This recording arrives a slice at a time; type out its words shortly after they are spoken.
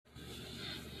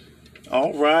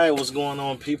All right, what's going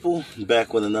on, people?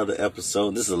 Back with another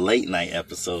episode. This is a late night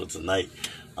episode tonight.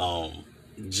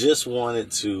 Just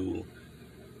wanted to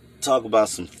talk about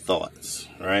some thoughts,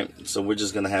 right? So we're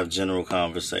just gonna have general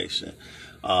conversation.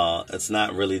 It's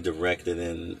not really directed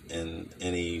in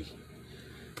any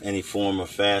form or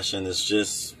fashion. It's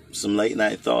just some late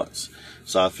night thoughts.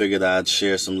 So I figured I'd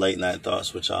share some late night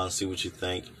thoughts with y'all and see what you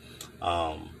think.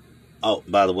 Oh,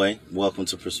 by the way, welcome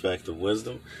to Perspective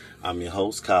Wisdom. I'm your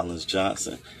host, Collins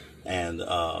Johnson, and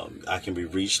I can be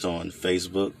reached on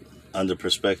Facebook under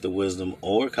Perspective Wisdom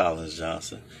or Collins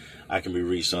Johnson. I can be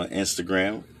reached on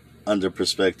Instagram under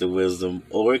Perspective Wisdom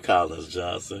or Collins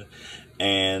Johnson.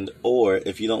 Or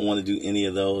if you don't want to do any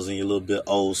of those and you're a little bit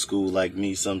old school like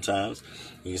me sometimes,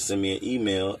 you can send me an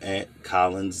email at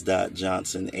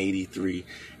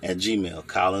collins.johnson83@gmail.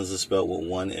 Collins is spelled with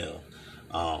one L.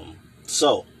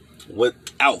 So,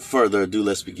 without further ado,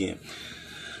 let's begin.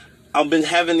 I've been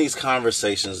having these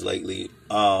conversations lately,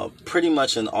 pretty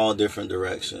much in all different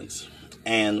directions.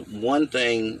 And one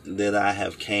thing that I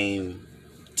have came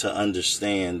to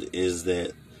understand is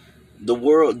that the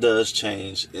world does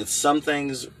change. Some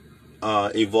things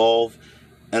evolve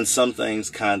and some things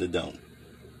kind of don't.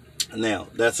 Now,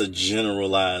 that's a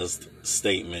generalized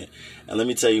statement. And let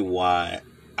me tell you why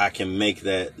I can make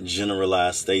that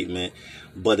generalized statement,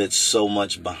 but it's so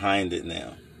much behind it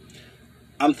now.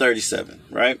 I'm 37,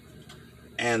 right?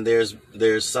 And there's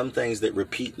some things that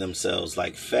repeat themselves,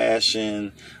 like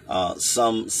fashion,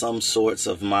 some sorts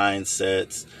of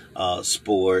mindsets,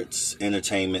 sports,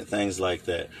 entertainment, things like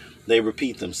that. They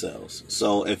repeat themselves.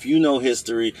 So if you know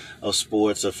history of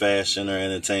sports or fashion or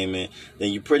entertainment,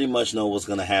 then you pretty much know what's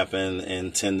going to happen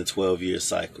in 10 to 12 year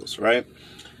cycles, right?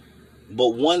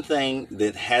 But one thing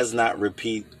that has not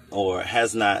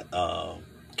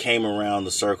came around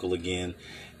the circle again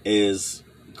is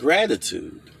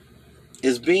gratitude,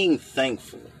 is being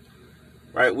thankful,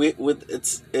 right?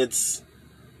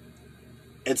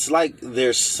 It's like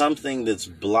there's something that's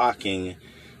blocking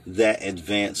that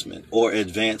advancement or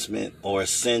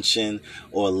ascension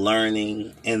or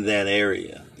learning in that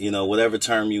area, whatever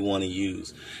term you want to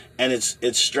use. And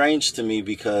it's strange to me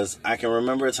because I can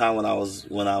remember a time when I was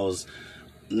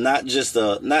not just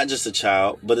a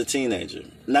child, but a teenager,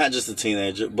 not just a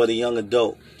teenager, but a young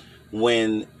adult,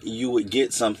 when you would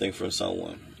get something from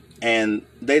someone and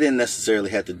they didn't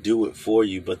necessarily have to do it for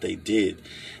you, but they did.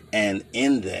 And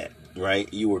in that, right,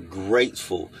 you were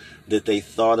grateful that they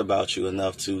thought about you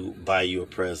enough to buy you a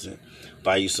present,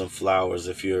 buy you some flowers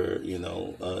if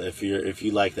if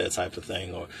you like that type of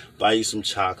thing, or buy you some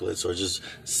chocolates, or just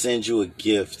send you a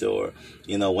gift. Or,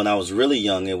 when I was really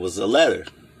young, it was a letter.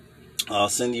 I'll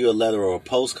send you a letter or a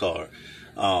postcard.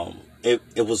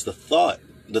 It was the thought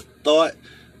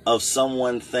of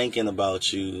someone thinking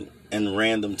about you in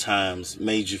random times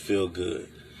made you feel good.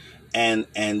 And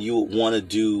you would want to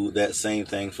do that same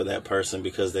thing for that person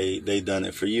because they done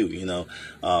it for you,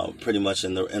 pretty much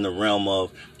in the realm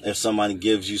of, if somebody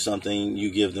gives you something,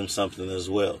 you give them something as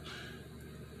well.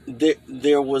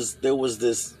 There was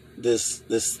this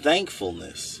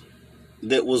thankfulness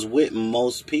that was with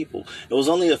most people. It was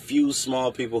only a few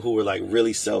small people who were like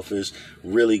really selfish,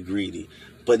 really greedy.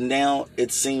 But now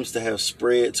it seems to have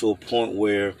spread to a point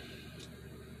where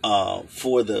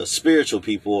for the spiritual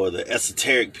people or the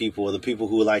esoteric people or the people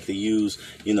who like to use,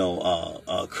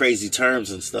 crazy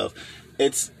terms and stuff,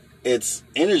 it's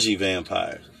energy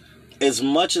vampires. As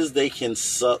much as they can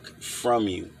suck from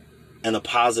you and the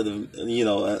positive,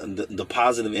 the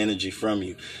positive energy from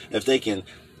you, if they can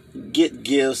get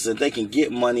gifts, if they can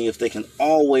get money, if they can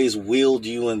always wield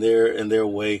you in their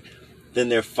way, then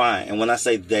they're fine. And when I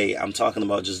say they, I'm talking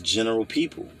about just general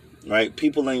people. Right?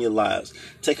 People in your lives.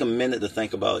 Take a minute to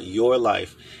think about your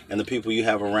life and the people you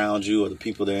have around you, or the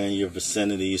people that are in your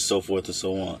vicinity, so forth and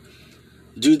so on.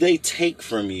 Do they take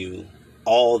from you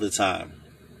all the time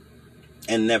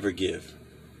and never give?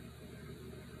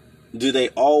 Do they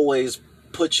always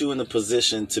put you in a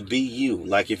position to be you?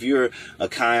 Like if you're a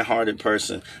kind-hearted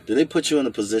person, do they put you in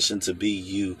a position to be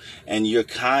you and you're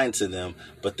kind to them,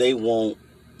 but they won't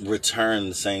return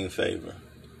the same favor?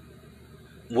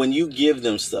 When you give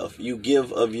them stuff, you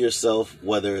give of yourself,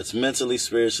 whether it's mentally,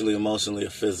 spiritually, emotionally, or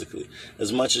physically,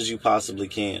 as much as you possibly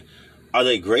can. Are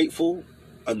they grateful?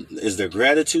 Is there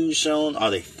gratitude shown?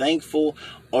 Are they thankful?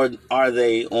 Or are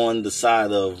they on the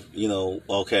side of,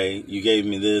 okay, you gave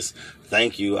me this,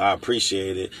 thank you, I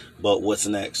appreciate it, but what's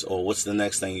next? Or what's the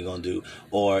next thing you're going to do?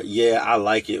 Or, yeah, I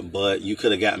like it, but you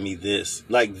could have got me this.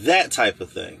 Like that type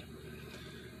of thing.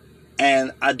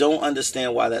 And I don't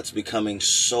understand why that's becoming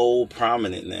so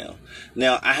prominent now.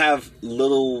 Now, I have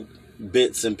little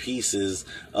bits and pieces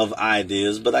of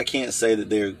ideas, but I can't say that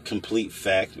they're complete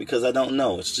fact because I don't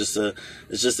know. It's just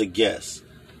a guess.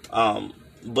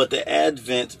 But the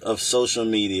advent of social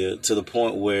media to the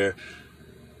point where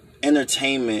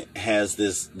entertainment has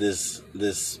this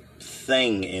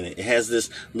thing in it. It has this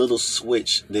little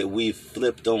switch that we've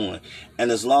flipped on.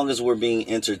 And as long as we're being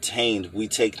entertained, we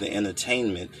take the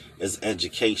entertainment as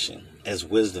education, as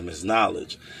wisdom, as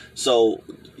knowledge. So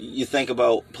you think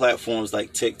about platforms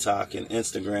like TikTok and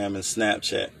Instagram and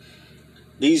Snapchat.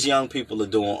 These young people are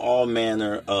doing all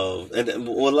manner of,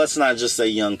 well, let's not just say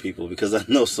young people, because I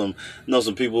know some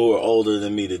people who are older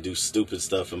than me that do stupid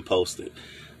stuff and post it.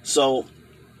 So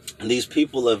these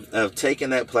people have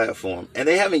taken that platform, and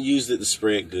they haven't used it to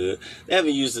spread good. They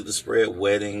haven't used it to spread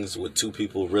weddings with two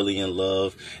people really in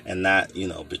love and not,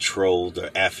 betrothed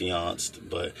or affianced,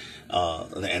 but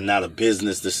and not a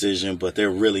business decision, but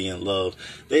they're really in love.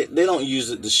 They don't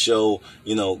use it to show,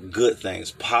 good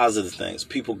things, positive things,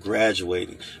 people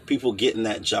graduating, people getting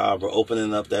that job or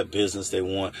opening up that business they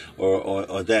want,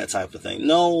 or that type of thing.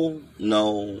 No.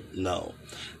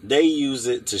 They use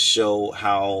it to show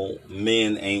how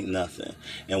men ain't nothing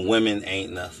and women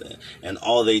ain't nothing, and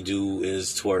all they do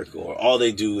is twerk, or all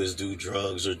they do is do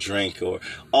drugs or drink, or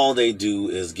all they do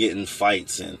is get in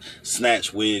fights and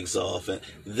snatch wigs off, and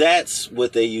that's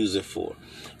what they use it for.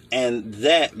 And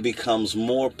that becomes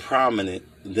more prominent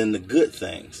than the good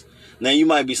things. Now you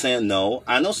might be saying, no,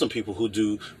 I know some people who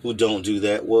don't do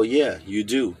that. Well, yeah, you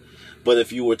do. But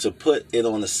if you were to put it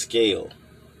on a scale,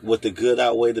 would the good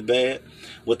outweigh the bad?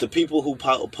 Would the people who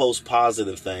post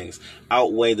positive things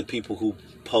outweigh the people who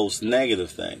post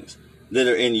negative things that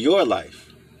are in your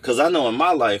life? Because I know in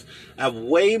my life, I have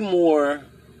way more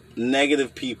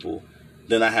negative people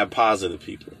than I have positive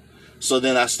people. So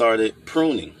then I started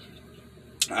pruning.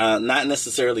 Not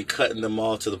necessarily cutting them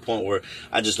off to the point where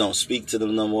I just don't speak to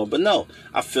them no more. But no,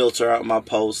 I filter out my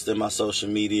posts and my social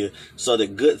media so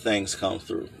that good things come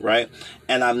through, right?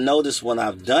 And I've noticed when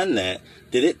I've done that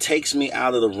it takes me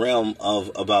out of the realm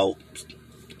of about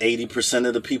 80%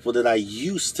 of the people that I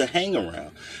used to hang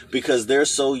around, because they're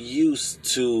so used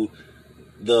to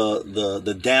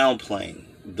the downplaying,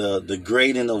 the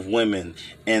degrading of women,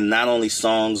 and not only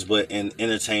songs but in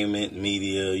entertainment,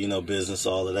 media, business,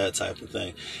 all of that type of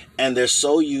thing. And they're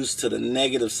so used to the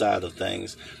negative side of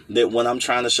things that when I'm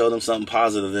trying to show them something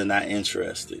positive, they're not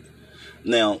interested.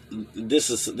 Now, this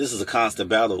is a constant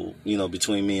battle,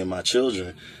 between me and my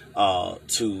children,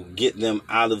 to get them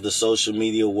out of the social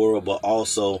media world, but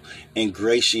also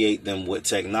ingratiate them with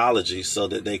technology so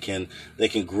that they can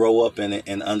grow up in it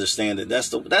and understand that that's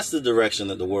the direction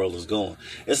that the world is going.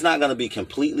 It's not going to be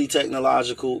completely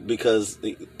technological, because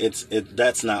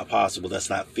that's not possible. That's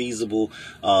not feasible.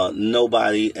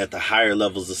 Nobody at the higher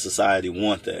levels of society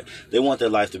want that. They want their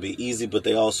life to be easy, but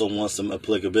they also want some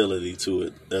applicability to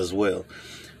it as well.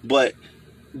 But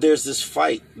there's this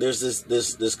fight, there's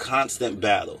this constant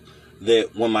battle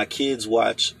that when my kids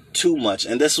watch too much,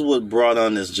 and this is what brought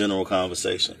on this general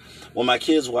conversation. When my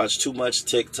kids watch too much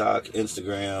TikTok,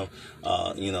 Instagram,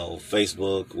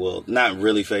 Facebook, well, not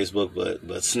really Facebook, but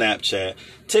Snapchat,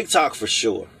 TikTok for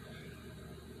sure,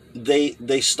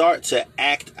 they start to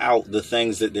act out the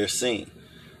things that they're seeing.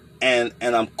 And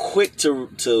I'm quick to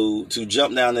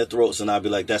jump down their throats, and I'll be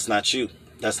like, that's not you.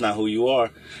 That's not who you are.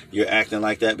 You're acting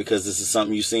like that because this is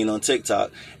something you've seen on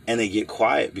TikTok. And they get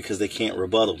quiet because they can't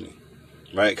rebuttal me,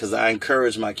 right? Because I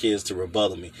encourage my kids to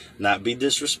rebuttal me. Not be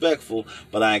disrespectful,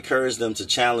 but I encourage them to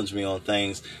challenge me on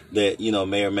things that,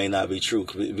 may or may not be true.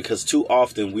 Because too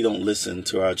often we don't listen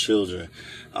to our children.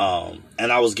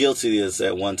 And I was guilty of this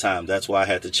at one time. That's why I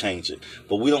had to change it.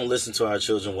 But we don't listen to our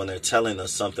children when they're telling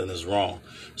us something is wrong.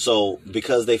 So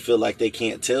because they feel like they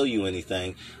can't tell you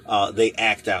anything, they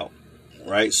act out.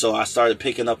 Right. So I started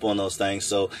picking up on those things.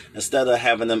 So instead of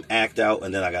having them act out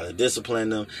and then I got to discipline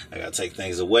them, I got to take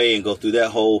things away and go through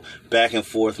that whole back and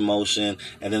forth motion.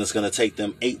 And then it's going to take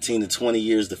them 18 to 20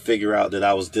 years to figure out that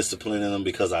I was disciplining them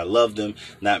because I love them,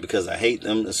 not because I hate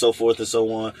them, and so forth and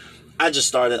so on. I just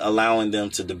started allowing them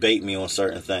to debate me on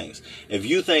certain things. If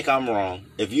you think I'm wrong,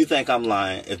 if you think I'm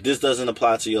lying, if this doesn't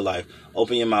apply to your life,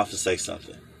 open your mouth and say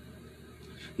something.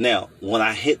 Now, when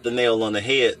I hit the nail on the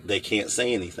head, they can't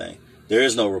say anything. There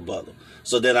is no rebuttal.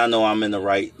 So then I know I'm in the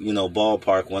right,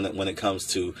 ballpark when it comes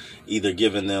to either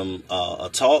giving them a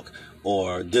talk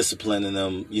or disciplining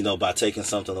them, by taking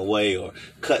something away or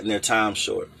cutting their time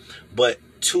short. But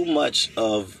too much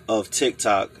of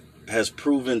TikTok has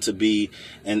proven to be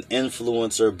an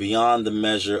influencer beyond the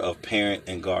measure of parent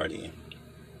and guardian.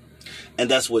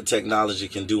 And that's what technology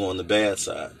can do on the bad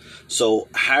side. So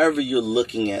however you're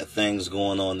looking at things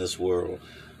going on in this world,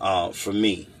 for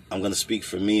me, I'm going to speak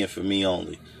for me and for me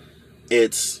only.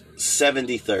 It's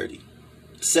 70-30.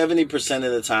 70%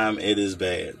 of the time, it is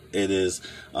bad. It is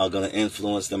going to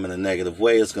influence them in a negative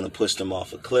way. It's going to push them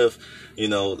off a cliff,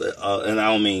 and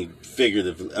I don't mean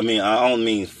figuratively. I don't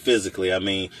mean physically. I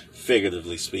mean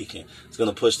figuratively speaking. It's going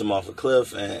to push them off a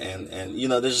cliff, and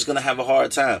they're just going to have a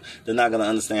hard time. They're not going to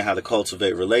understand how to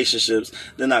cultivate relationships.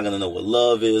 They're not going to know what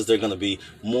love is. They're going to be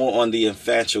more on the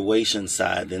infatuation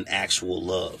side than actual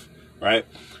love, right?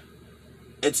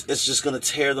 It's just going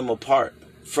to tear them apart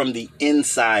from the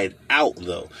inside out,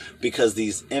 though, because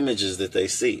these images that they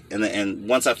see. And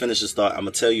once I finish this thought, I'm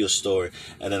going to tell you a story,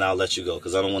 and then I'll let you go,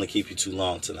 because I don't want to keep you too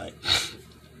long tonight.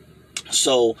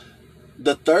 So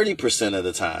the 30% of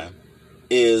the time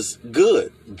is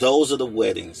good. Those are the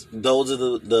weddings. Those are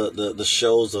the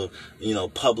shows of,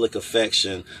 public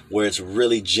affection where it's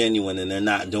really genuine and they're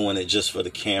not doing it just for the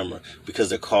camera because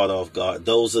they're caught off guard.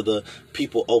 Those are the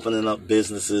people opening up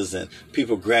businesses and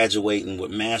people graduating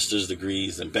with master's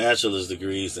degrees and bachelor's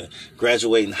degrees and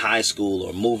graduating high school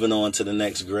or moving on to the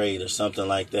next grade or something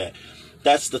like that.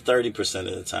 That's the 30%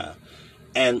 of the time.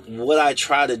 And what I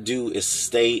try to do is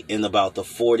stay in about the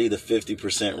 40 to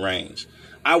 50% range.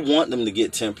 I want them to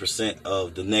get 10%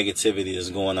 of the negativity that's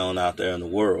going on out there in the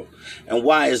world. And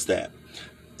why is that?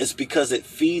 It's because it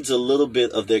feeds a little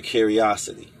bit of their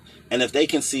curiosity. And if they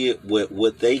can see it with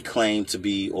what they claim to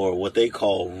be or what they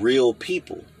call real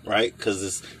people, right? Because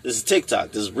this is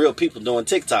TikTok. This is real people doing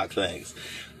TikTok things.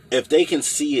 If they can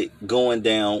see it going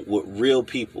down with real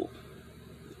people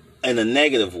in a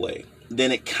negative way, then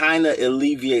it kind of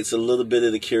alleviates a little bit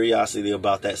of the curiosity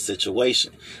about that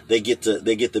situation. They get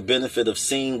the benefit of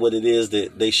seeing what it is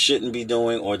that they shouldn't be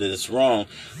doing or that it's wrong,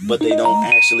 but they don't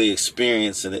actually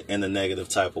experience it in a negative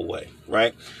type of way,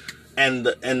 right? And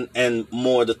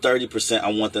more the 30%,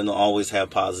 I want them to always have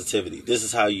positivity. This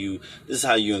is how you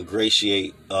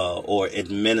ingratiate or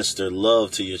administer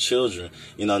love to your children.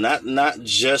 Not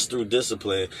just through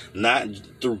discipline, not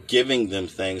through giving them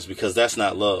things, because that's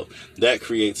not love. That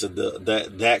creates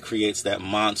that creates that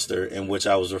monster in which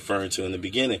I was referring to in the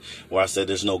beginning, where I said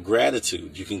there's no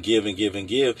gratitude. You can give and give and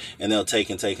give, and they'll take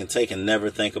and take and take and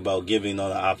never think about giving on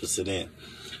the opposite end.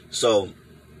 So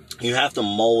you have to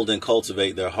mold and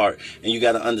cultivate their heart. And you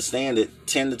got to understand that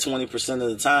 10 to 20% of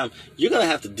the time, you're going to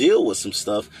have to deal with some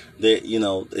stuff that,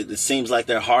 it seems like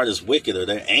their heart is wicked, or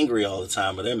they're angry all the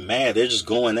time, or they're mad. They're just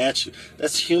going at you.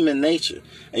 That's human nature.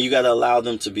 And you got to allow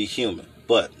them to be human.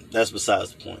 But that's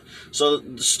besides the point. So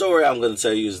the story I'm going to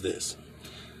tell you is this.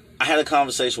 I had a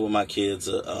conversation with my kids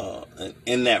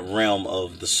in that realm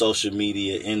of the social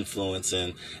media influence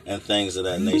and things of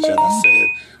that nature. And I said,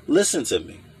 listen to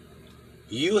me.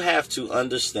 You have to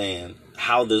understand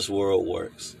how this world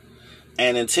works.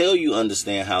 And until you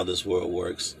understand how this world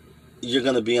works, you're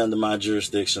going to be under my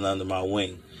jurisdiction, under my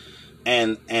wing.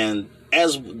 And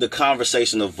as the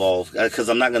conversation evolved, because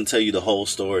I'm not going to tell you the whole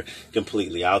story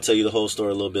completely. I'll tell you the whole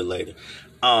story a little bit later.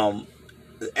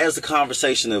 As the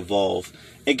conversation evolved,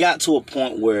 it got to a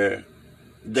point where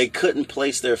they couldn't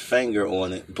place their finger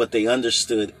on it, but they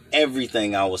understood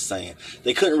everything I was saying.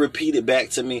 They couldn't repeat it back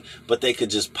to me, but they could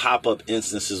just pop up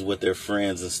instances with their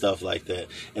friends and stuff like that.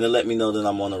 And it let me know that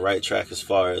I'm on the right track as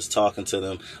far as talking to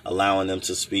them, allowing them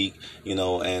to speak,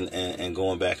 and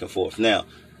going back and forth. Now,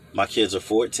 my kids are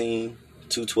 14,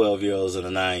 2 12-year-olds, and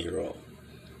a 9-year-old.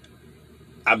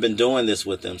 I've been doing this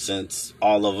with them since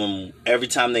all of them, every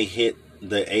time they hit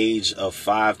the age of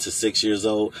 5 to 6 years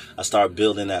old, I start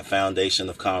building that foundation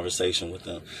of conversation with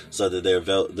them so that their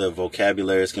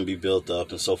vocabularies can be built up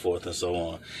and so forth and so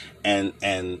on.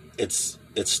 And it's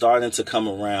starting to come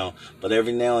around, but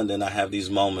every now and then I have these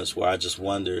moments where I just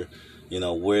wonder,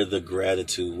 where the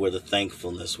gratitude, where the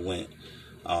thankfulness went.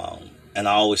 And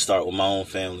I always start with my own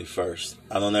family first.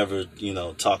 I don't ever,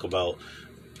 talk about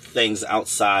things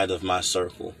outside of my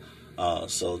circle.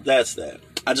 So that's that.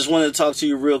 I just wanted to talk to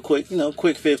you real quick,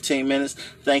 quick 15 minutes.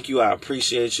 Thank you. I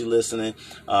appreciate you listening.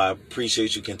 I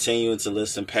appreciate you continuing to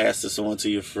listen. Pass this on to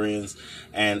your friends.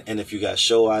 And if you got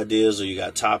show ideas or you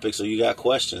got topics or you got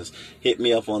questions, hit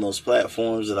me up on those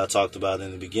platforms that I talked about in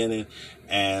the beginning.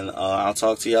 And I'll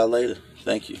talk to y'all later.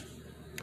 Thank you.